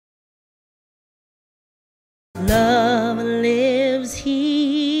love lives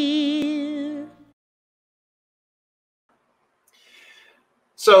here.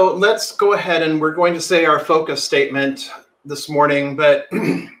 So let's go ahead and we're going to say our focus statement this morning, but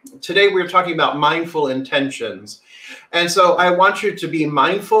today we're talking about mindful intentions. And so I want you to be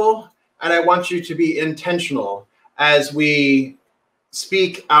mindful and I want you to be intentional as we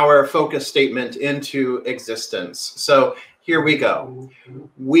speak our focus statement into existence. So here we go.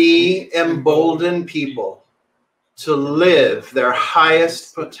 We embolden people to live their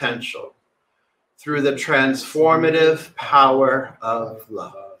highest potential through the transformative power of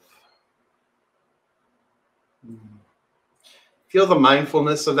love. Feel the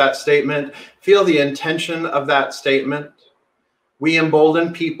mindfulness of that statement. Feel the intention of that statement. We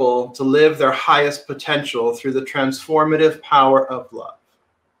embolden people to live their highest potential through the transformative power of love.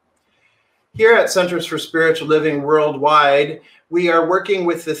 Here at Centers for Spiritual Living Worldwide, we are working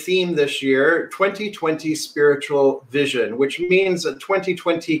with the theme this year, 2020 Spiritual Vision, which means a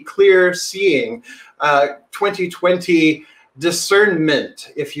 2020 clear seeing, 2020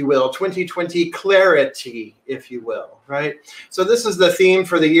 discernment, if you will, 2020 clarity, if you will, right? So this is the theme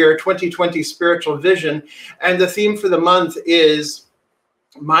for the year, 2020 Spiritual Vision, and the theme for the month is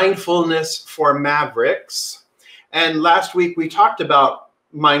Mindfulness for Mavericks. And last week we talked about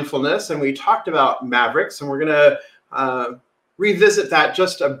mindfulness and we talked about mavericks, and we're going to revisit that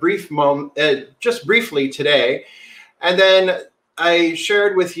just a brief moment, just briefly today. And then I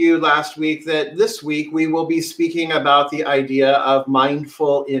shared with you last week that this week we will be speaking about the idea of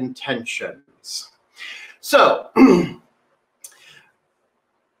mindful intentions. So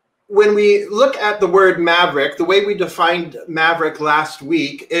when we look at the word maverick, the way we defined maverick last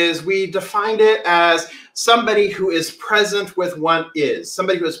week is we defined it as somebody who is present with what is,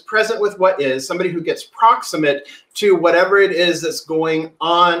 somebody who is present with what is, somebody who gets proximate to whatever it is that's going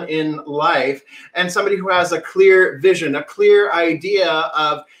on in life, and somebody who has a clear vision, a clear idea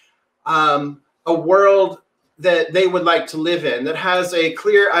of a world that they would like to live in, that has a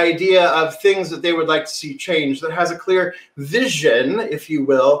clear idea of things that they would like to see change, that has a clear vision, if you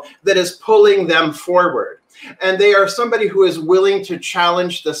will, that is pulling them forward. And they are somebody who is willing to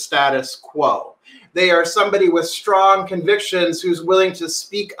challenge the status quo. They are somebody with strong convictions who's willing to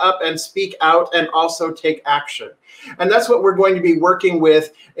speak up and speak out and also take action. And that's what we're going to be working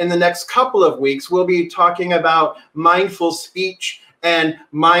with in the next couple of weeks. We'll be talking about mindful speech and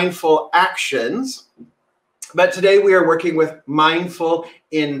mindful actions. But today we are working with mindful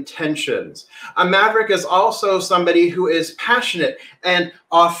intentions. A maverick is also somebody who is passionate and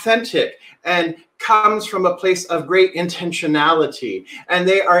authentic and comes from a place of great intentionality. And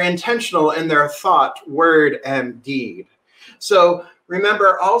they are intentional in their thought, word, and deed. So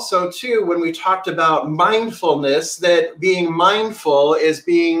remember also too, when we talked about mindfulness, that being mindful is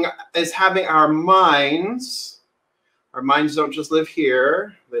having our minds don't just live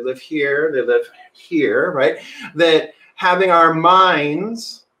here, they live here, they live here, right? That having our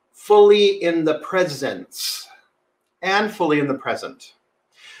minds fully in the presence and fully in the present.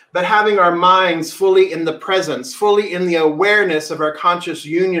 But having our minds fully in the presence, fully in the awareness of our conscious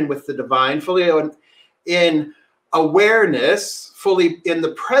union with the divine, fully in awareness, fully in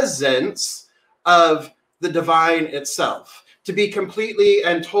the presence of the divine itself. To be completely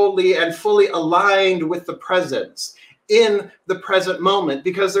and totally and fully aligned with the presence in the present moment,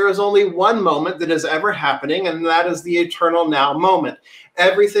 because there is only one moment that is ever happening, and that is the eternal now moment.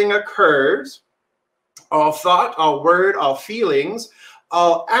 Everything occurs, all thought, all word, all feelings,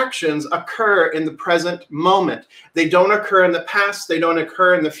 all actions occur in the present moment. They don't occur in the past, they don't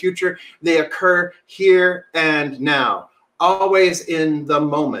occur in the future, they occur here and now. Always in the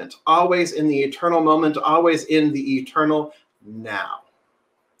moment, always in the eternal moment, always in the eternal now.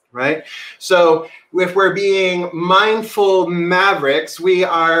 Right? So if we're being mindful mavericks, we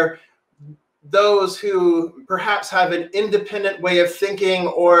are those who perhaps have an independent way of thinking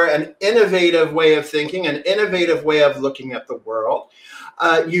or an innovative way of thinking, an innovative way of looking at the world,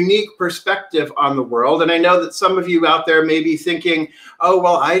 a unique perspective on the world. And I know that some of you out there may be thinking, oh,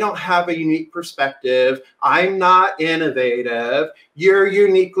 well, I don't have a unique perspective. I'm not innovative. You're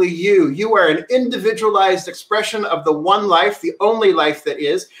uniquely you. You are an individualized expression of the one life, the only life that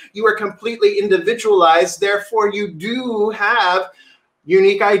is. You are completely individualized. Therefore, you do have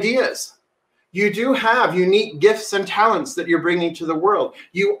unique ideas. You do have unique gifts and talents that you're bringing to the world.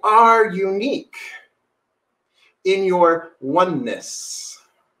 You are unique in your oneness,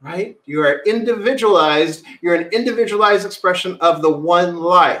 right? You are individualized. You're an individualized expression of the one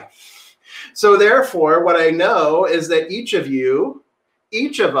life. So therefore, what I know is that each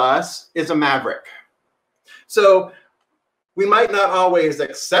of us is a maverick. So We might not always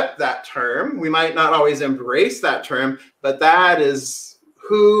accept that term. We might not always embrace that term, but that is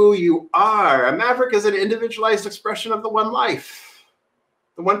who you are. A maverick is an individualized expression of the one life,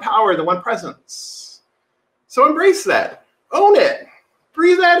 the one power, the one presence. So embrace that, own it,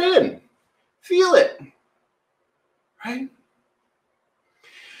 breathe that in, feel it, right?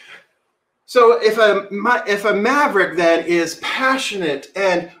 So if a maverick then is passionate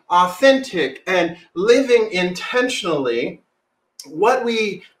and authentic and living intentionally, what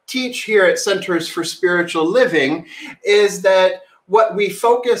we teach here at Centers for Spiritual Living is that what we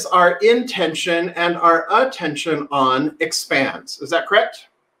focus our intention and our attention on expands. Is that correct?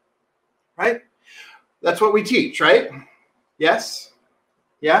 Right? That's what we teach, right? Yes?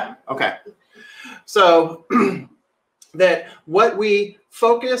 Yeah? Okay. So that what we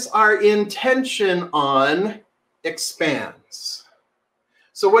focus our intention on expands.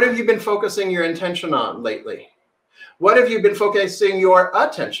 So what have you been focusing your intention on lately? What have you been focusing your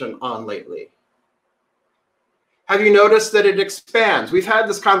attention on lately? Have you noticed that it expands? We've had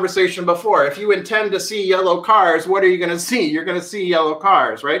this conversation before. If you intend to see yellow cars, what are you going to see? You're going to see yellow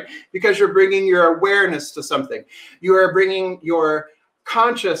cars, right? Because you're bringing your awareness to something. You are bringing your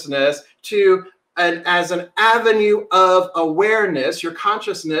consciousness to as an avenue of awareness. Your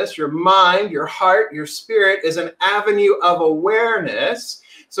consciousness, your mind, your heart, your spirit is an avenue of awareness.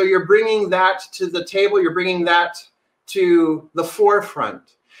 So you're bringing that to the table. You're bringing that to the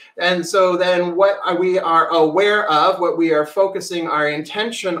forefront. And so then what we are aware of, what we are focusing our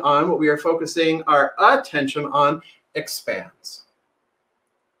intention on, what we are focusing our attention on expands.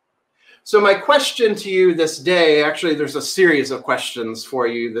 So my question to you this day, actually there's a series of questions for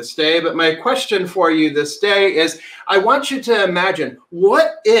you this day, but my question for you this day is, I want you to imagine,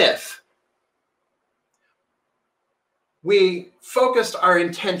 what if we focused our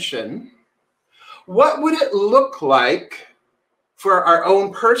intention? What would it look like for our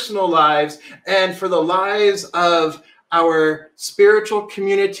own personal lives and for the lives of our spiritual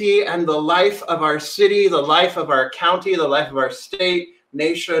community and the life of our city, the life of our county, the life of our state,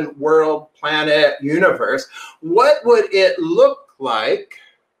 nation, world, planet, universe? What would it look like?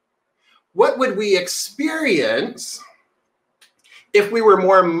 What would we experience if we were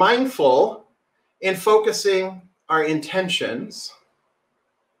more mindful in focusing our intentions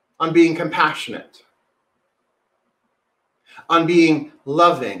on being compassionate, on being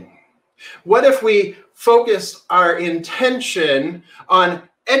loving? What if we focused our intention on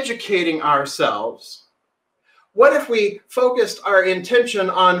educating ourselves? What if we focused our intention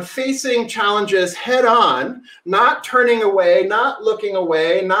on facing challenges head on, not turning away, not looking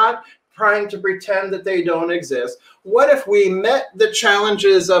away, not trying to pretend that they don't exist? What if we met the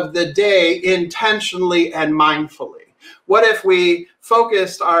challenges of the day intentionally and mindfully? What if we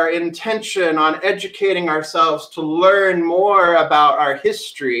focused our intention on educating ourselves to learn more about our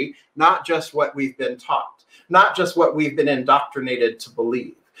history, not just what we've been taught, not just what we've been indoctrinated to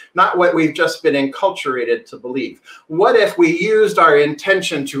believe, not what we've just been enculturated to believe? What if we used our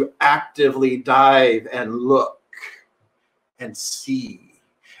intention to actively dive and look and see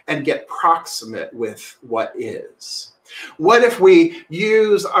and get proximate with what is? What if we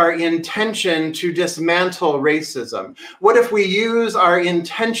use our intention to dismantle racism? What if we use our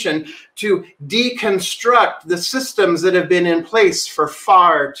intention to deconstruct the systems that have been in place for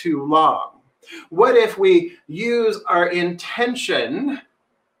far too long? What if we use our intention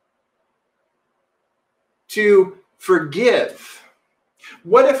to forgive?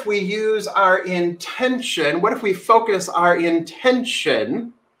 What if we use our intention, what if we focus our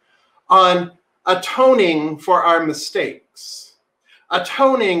intention on atoning for our mistakes,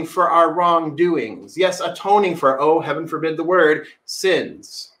 atoning for our wrongdoings? Yes, atoning for, oh, heaven forbid the word,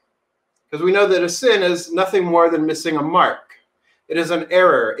 sins. Because we know that a sin is nothing more than missing a mark. It is an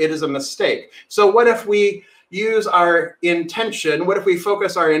error. It is a mistake. So what if we use our intention, what if we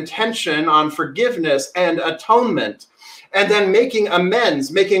focus our intention on forgiveness and atonement, and then making amends,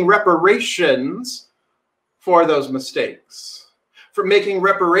 making reparations for those mistakes, for making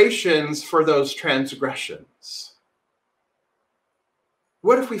reparations for those transgressions?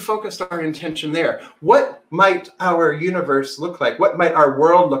 What if we focused our intention there? What might our universe look like? What might our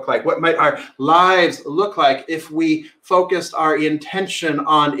world look like? What might our lives look like if we focused our intention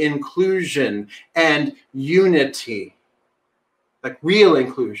on inclusion and unity? Like real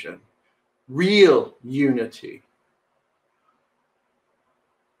inclusion, real unity.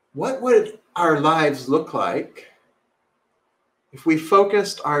 What would our lives look like if we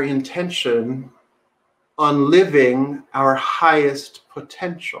focused our intention on living our highest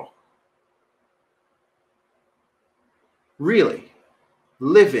potential? Really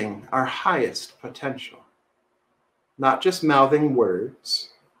living our highest potential. not just mouthing words,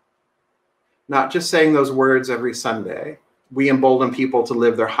 not just saying those words every Sunday, we embolden people to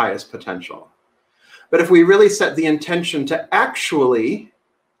live their highest potential. But if we really set the intention to actually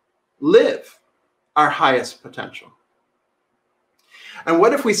live our highest potential. And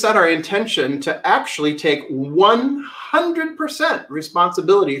what if we set our intention to actually take 100%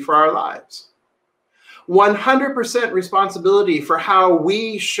 responsibility for our lives? 100% responsibility for how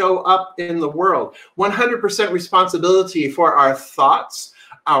we show up in the world. 100% responsibility for our thoughts,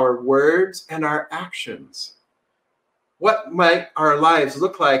 our words, and our actions. What might our lives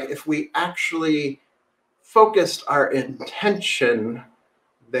look like if we actually focused our intention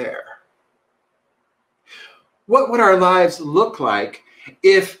there? What would our lives look like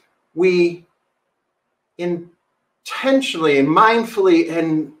if we intentionally, mindfully,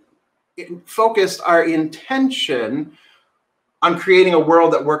 and focused our intention on creating a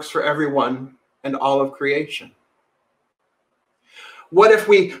world that works for everyone and all of creation? What if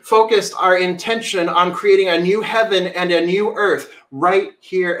we focused our intention on creating a new heaven and a new earth right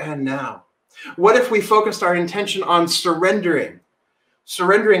here and now? What if we focused our intention on surrendering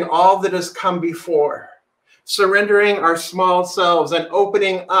all that has come before, surrendering our small selves and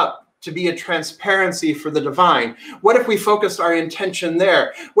opening up to be a transparency for the divine? What if we focused our intention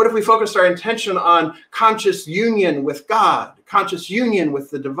there? What if we focused our intention on conscious union with God, conscious union with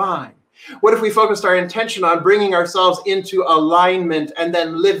the divine? What if we focused our intention on bringing ourselves into alignment and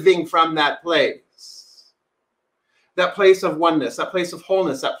then living from that place? That place of oneness, that place of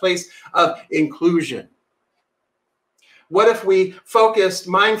wholeness, that place of inclusion. What if we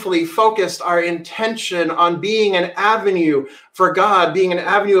mindfully focused our intention on being an avenue for God, being an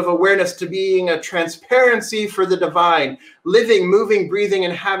avenue of awareness, to being a transparency for the divine, living, moving, breathing,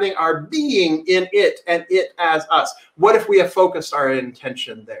 and having our being in it and it as us? What if we have focused our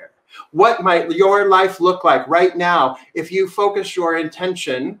intention there? What might your life look like right now if you focus your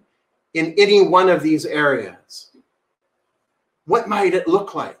intention in any one of these areas? What might it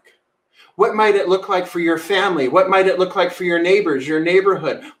look like? What might it look like for your family? What might it look like for your neighbors, your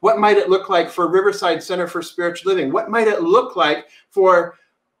neighborhood? What might it look like for Riverside Center for Spiritual Living? What might it look like for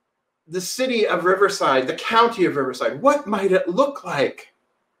the city of Riverside, the county of Riverside? What might it look like?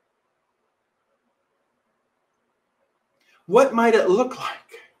 What might it look like?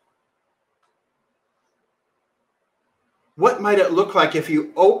 What might it look like if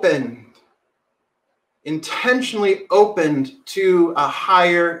you intentionally opened to a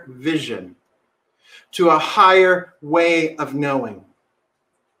higher vision, to a higher way of knowing?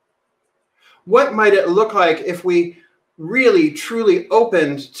 What might it look like if we really, truly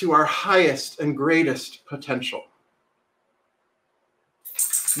opened to our highest and greatest potential?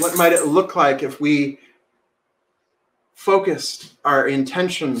 What might it look like if we focused our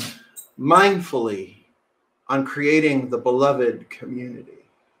intention mindfully on creating the beloved community?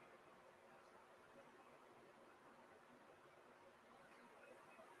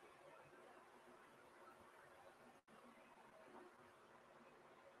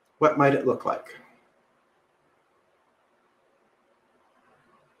 What might it look like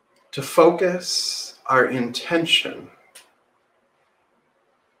to focus our intention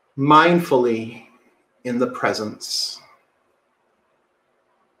mindfully in the presence,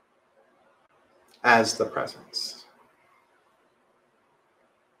 as the presence?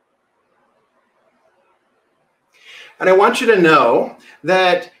 And I want you to know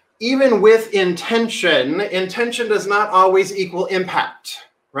that even with intention does not always equal impact.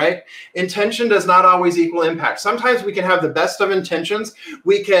 Right? Intention does not always equal impact. Sometimes we can have the best of intentions.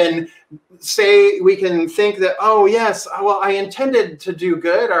 We can think that, oh yes, well, I intended to do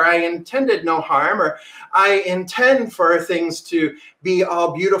good, or I intended no harm, or I intend for things to be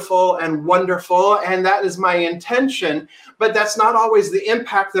all beautiful and wonderful, and that is my intention. But that's not always the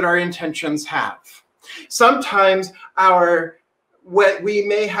impact that our intentions have. Sometimes what we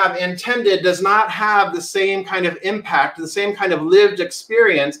may have intended does not have the same kind of impact, the same kind of lived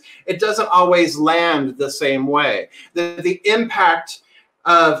experience. It doesn't always land the same way. The impact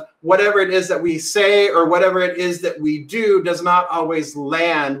of whatever it is that we say or whatever it is that we do does not always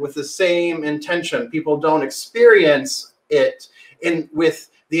land with the same intention. People don't experience it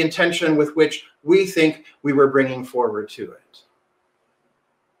with the intention with which we think we were bringing forward to it.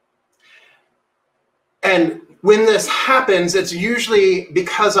 And when this happens, it's usually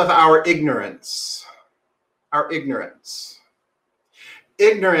because of our ignorance. Our ignorance.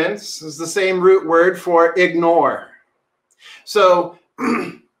 Ignorance is the same root word for ignore. So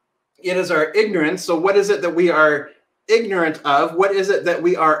it is our ignorance. So what is it that we are ignorant of? What is it that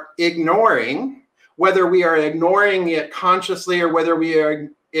we are ignoring? Whether we are ignoring it consciously or whether we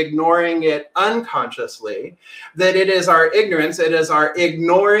are ignoring it unconsciously, that it is our ignorance, it is our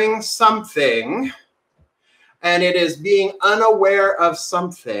ignoring something, and it is being unaware of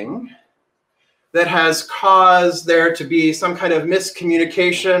something that has caused there to be some kind of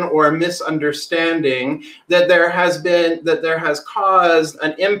miscommunication or misunderstanding, that there has caused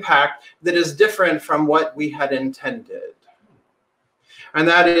an impact that is different from what we had intended. And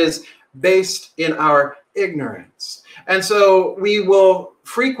that is based in our ignorance. And so we will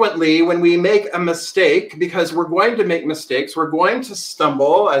frequently, when we make a mistake, because we're going to make mistakes, we're going to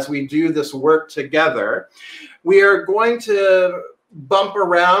stumble as we do this work together, we are going to bump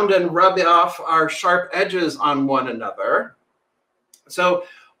around and rub off our sharp edges on one another. So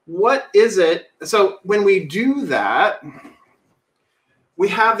what is it? So when we do that, we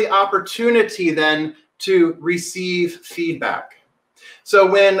have the opportunity then to receive feedback. So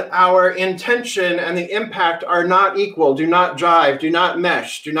when our intention and the impact are not equal, do not jive, do not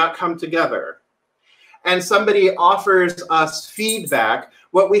mesh, do not come together, and somebody offers us feedback,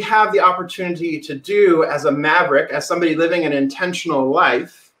 what we have the opportunity to do as a maverick, as somebody living an intentional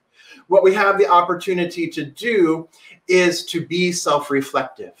life, what we have the opportunity to do is to be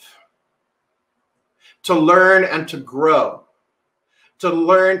self-reflective, to learn and to grow, to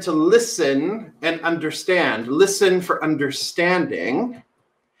learn to listen and understand, listen for understanding,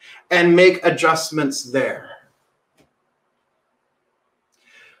 and make adjustments there.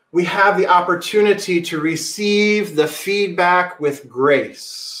 We have the opportunity to receive the feedback with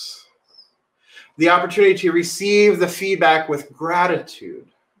grace, the opportunity to receive the feedback with gratitude,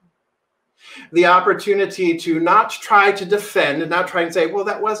 the opportunity to not try to defend and not try and say, well,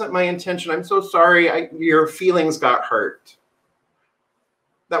 that wasn't my intention. I'm so sorry, your feelings got hurt.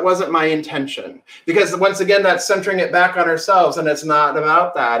 That wasn't my intention. Because once again, that's centering it back on ourselves, and it's not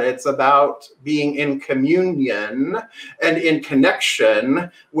about that. It's about being in communion and in connection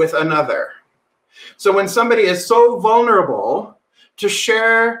with another. So when somebody is so vulnerable to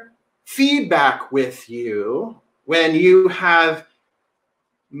share feedback with you, when you have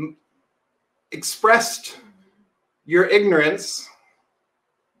expressed your ignorance,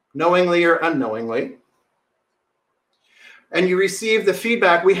 knowingly or unknowingly, and you receive the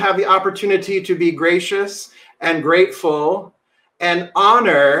feedback, we have the opportunity to be gracious and grateful and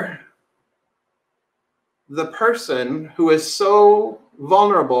honor the person who is so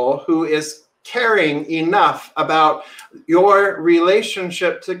vulnerable, who is caring enough about your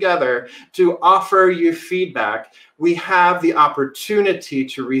relationship together to offer you feedback. We have the opportunity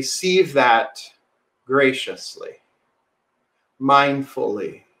to receive that graciously,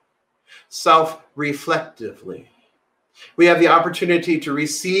 mindfully, self-reflectively. We have the opportunity to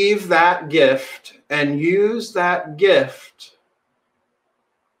receive that gift and use that gift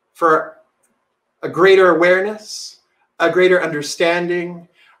for a greater awareness, a greater understanding,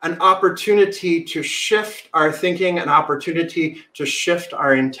 an opportunity to shift our thinking, an opportunity to shift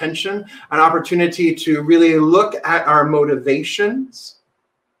our intention, an opportunity to really look at our motivations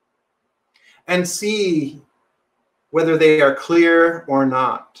and see whether they are clear or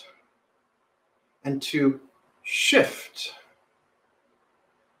not, and to shift,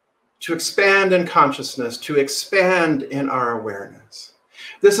 to expand in consciousness, to expand in our awareness.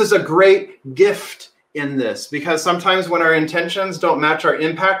 This is a great gift in this, because sometimes when our intentions don't match our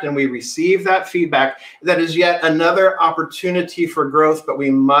impact and we receive that feedback, that is yet another opportunity for growth, but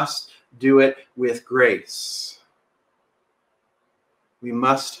we must do it with grace. We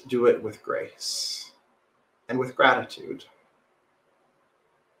must do it with grace and with gratitude.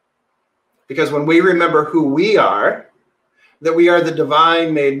 Because when we remember who we are, that we are the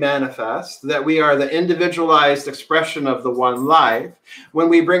divine made manifest, that we are the individualized expression of the one life, when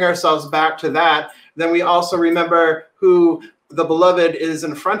we bring ourselves back to that, then we also remember who the beloved is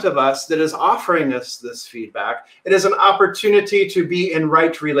in front of us that is offering us this feedback. It is an opportunity to be in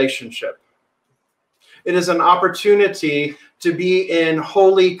right relationship. It is an opportunity to be in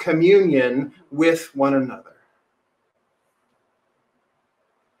holy communion with one another.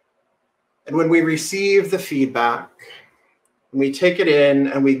 And when we receive the feedback, and we take it in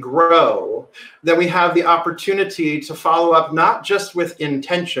and we grow, then we have the opportunity to follow up not just with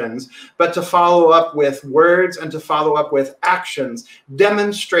intentions, but to follow up with words and to follow up with actions,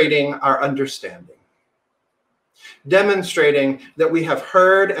 demonstrating our understanding. Demonstrating that we have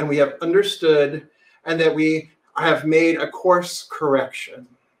heard and we have understood and that we have made a course correction.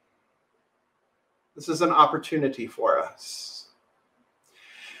 This is an opportunity for us.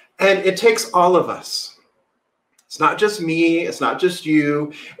 And it takes all of us. It's not just me, it's not just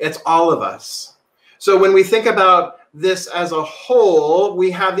you, it's all of us. So when we think about this as a whole,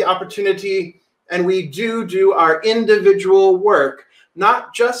 we have the opportunity, and we do our individual work,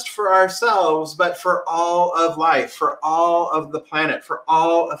 not just for ourselves, but for all of life, for all of the planet, for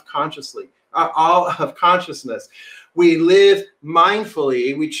all of consciousness. We live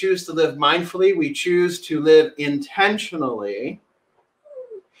mindfully. We choose to live mindfully. We choose to live intentionally.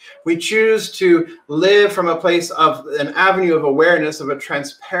 We choose to live from a place of an avenue of awareness, of a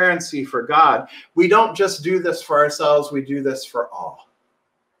transparency for God. We don't just do this for ourselves, we do this for all.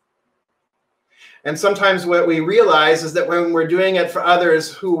 And sometimes what we realize is that when we're doing it for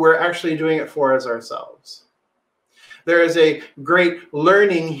others, who we're actually doing it for is ourselves. There is a great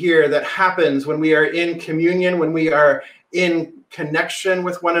learning here that happens when we are in communion, when we are in connection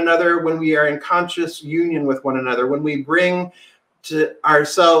with one another, when we are in conscious union with one another, when we bring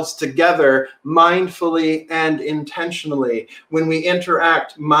ourselves together mindfully and intentionally. When we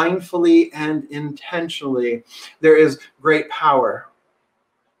interact mindfully and intentionally, there is great power.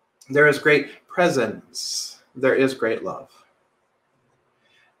 There is great presence. There is great love.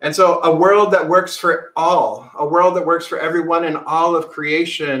 And so a world that works for all, a world that works for everyone in all of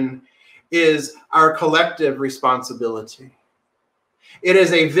creation is our collective responsibility. It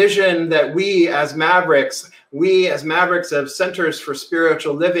is a vision that we as Mavericks of Centers for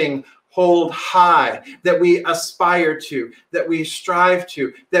Spiritual Living hold high, that we aspire to, that we strive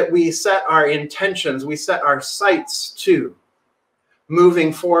to, that we set our intentions, we set our sights to,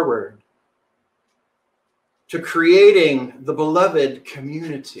 moving forward to creating the beloved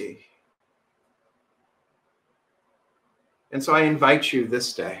community. And so I invite you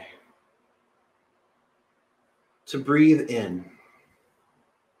this day to breathe in.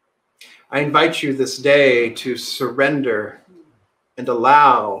 I invite you this day to surrender and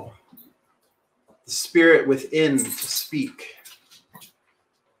allow the Spirit within to speak,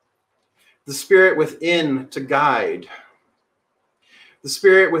 the Spirit within to guide, the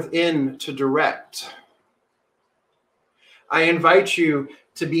Spirit within to direct. I invite you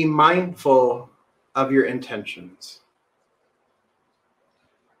to be mindful of your intentions.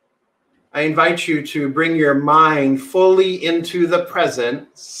 I invite you to bring your mind fully into the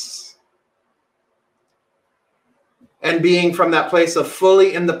presence, and being from that place of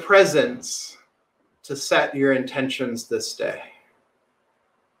fully in the presence to set your intentions this day.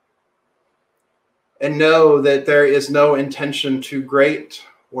 And know that there is no intention too great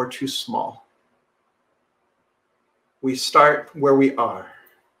or too small. We start where we are.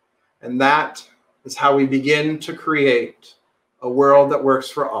 And that is how we begin to create a world that works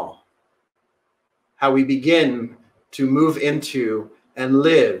for all. How we begin to move into and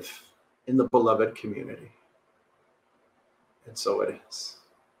live in the beloved community. And so it is.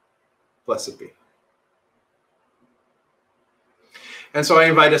 Blessed be. And so I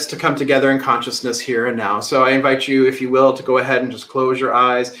invite us to come together in consciousness here and now. So I invite you, if you will, to go ahead and just close your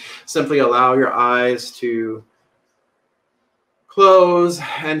eyes. Simply allow your eyes to close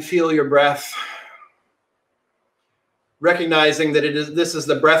and feel your breath. Recognizing that this is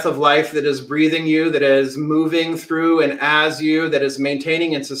the breath of life that is breathing you, that is moving through and as you, that is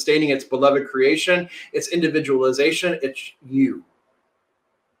maintaining and sustaining its beloved creation, its individualization. It's you,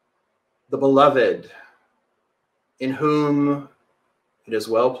 the beloved, in whom it is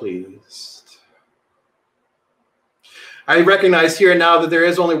well pleased. I recognize here and now that there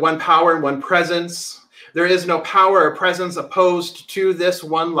is only one power and one presence. There is no power or presence opposed to this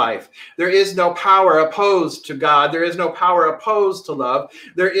one life. There is no power opposed to God. There is no power opposed to love.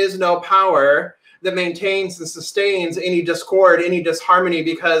 There is no power that maintains and sustains any discord, any disharmony,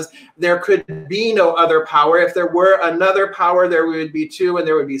 because there could be no other power. If there were another power, there would be two, and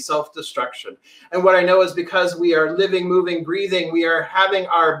there would be self-destruction. And what I know is because we are living, moving, breathing, we are having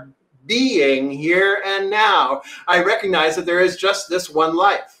our being here and now. I recognize that there is just this one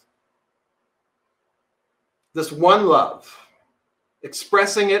life. This one love,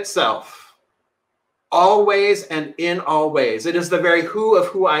 expressing itself always and in all ways. It is the very who of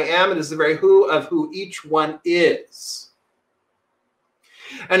who I am. It is the very who of who each one is.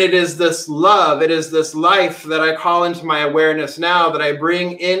 And it is this love, it is this life that I call into my awareness now, that I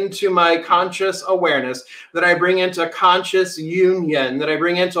bring into my conscious awareness, that I bring into conscious union, that I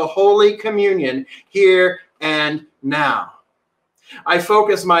bring into holy communion here and now. I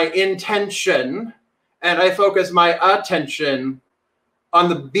focus my intention and I focus my attention on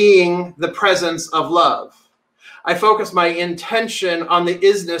the being, the presence of love. I focus my intention on the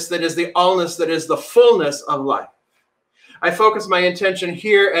isness that is the allness, that is the fullness of life. I focus my intention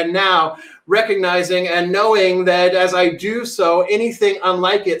here and now, recognizing and knowing that as I do so, anything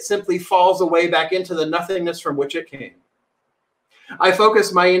unlike it simply falls away back into the nothingness from which it came. I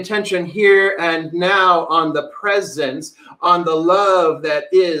focus my intention here and now on the presence, on the love that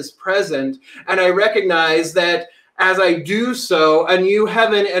is present. And I recognize that As I do so, a new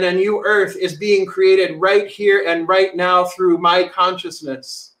heaven and a new earth is being created right here and right now through my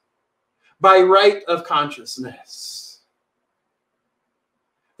consciousness, by right of consciousness.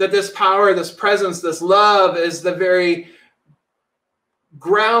 That this power, this presence, this love is the very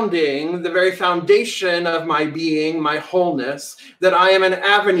grounding, the very foundation of my being, my wholeness, that I am an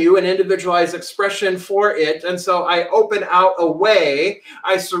avenue, an individualized expression for it. And so I open out a way,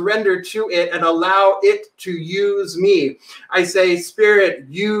 I surrender to it and allow it to use me. I say, Spirit,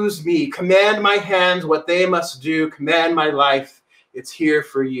 use me, command my hands what they must do, command my life. It's here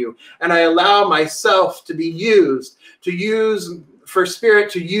for you. And I allow myself to be used, for Spirit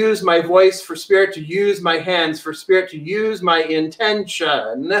to use my voice, for Spirit to use my hands, for Spirit to use my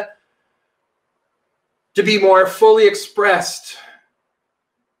intention to be more fully expressed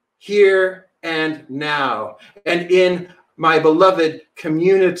here and now, and in my beloved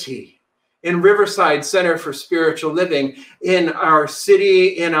community, in Riverside Center for Spiritual Living, in our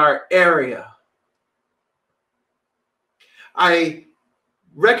city, in our area. I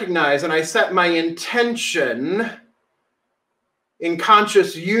recognize and I set my intention in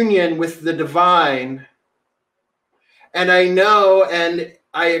conscious union with the divine, and I know and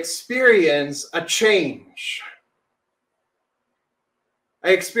I experience a change. I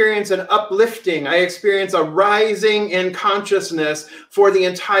experience an uplifting. I experience a rising in consciousness for the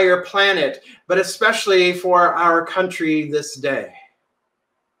entire planet, but especially for our country this day.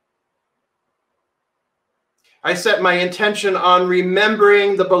 I set my intention on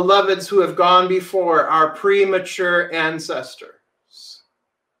remembering the beloveds who have gone before, our premature ancestors.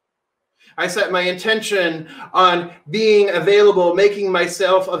 I set my intention on being available, making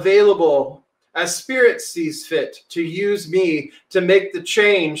myself available as Spirit sees fit to use me to make the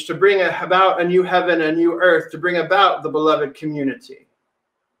change, to bring about a new heaven, a new earth, to bring about the beloved community.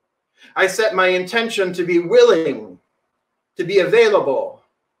 I set my intention to be willing, to be available.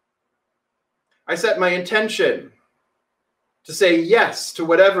 I set my intention to say yes to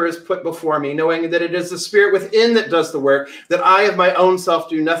whatever is put before me, knowing that it is the Spirit within that does the work, that I of my own self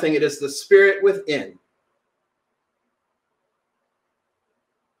do nothing. It is the Spirit within.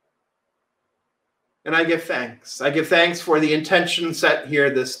 And I give thanks. I give thanks for the intention set here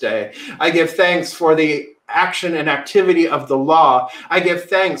this day. I give thanks for the action and activity of the law. I give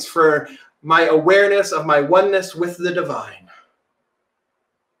thanks for my awareness of my oneness with the divine.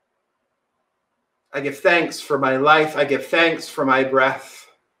 I give thanks for my life. I give thanks for my breath.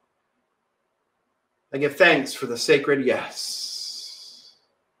 I give thanks for the sacred yes.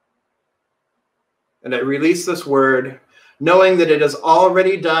 And I release this word, knowing that it is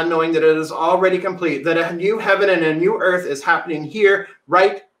already done, knowing that it is already complete, that a new heaven and a new earth is happening here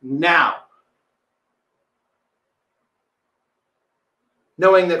right now.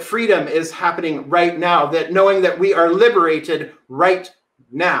 Knowing that freedom is happening right now, that knowing that we are liberated right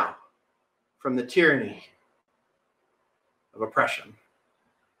now from the tyranny of oppression,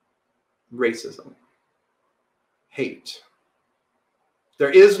 racism, hate.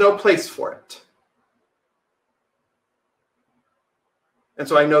 There is no place for it. And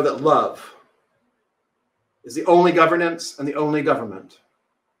so I know that love is the only governance and the only government.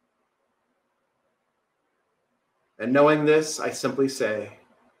 And knowing this, I simply say,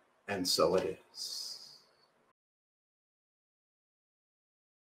 and so it is.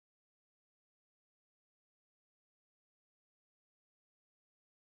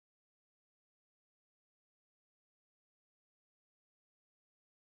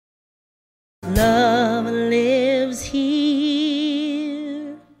 Love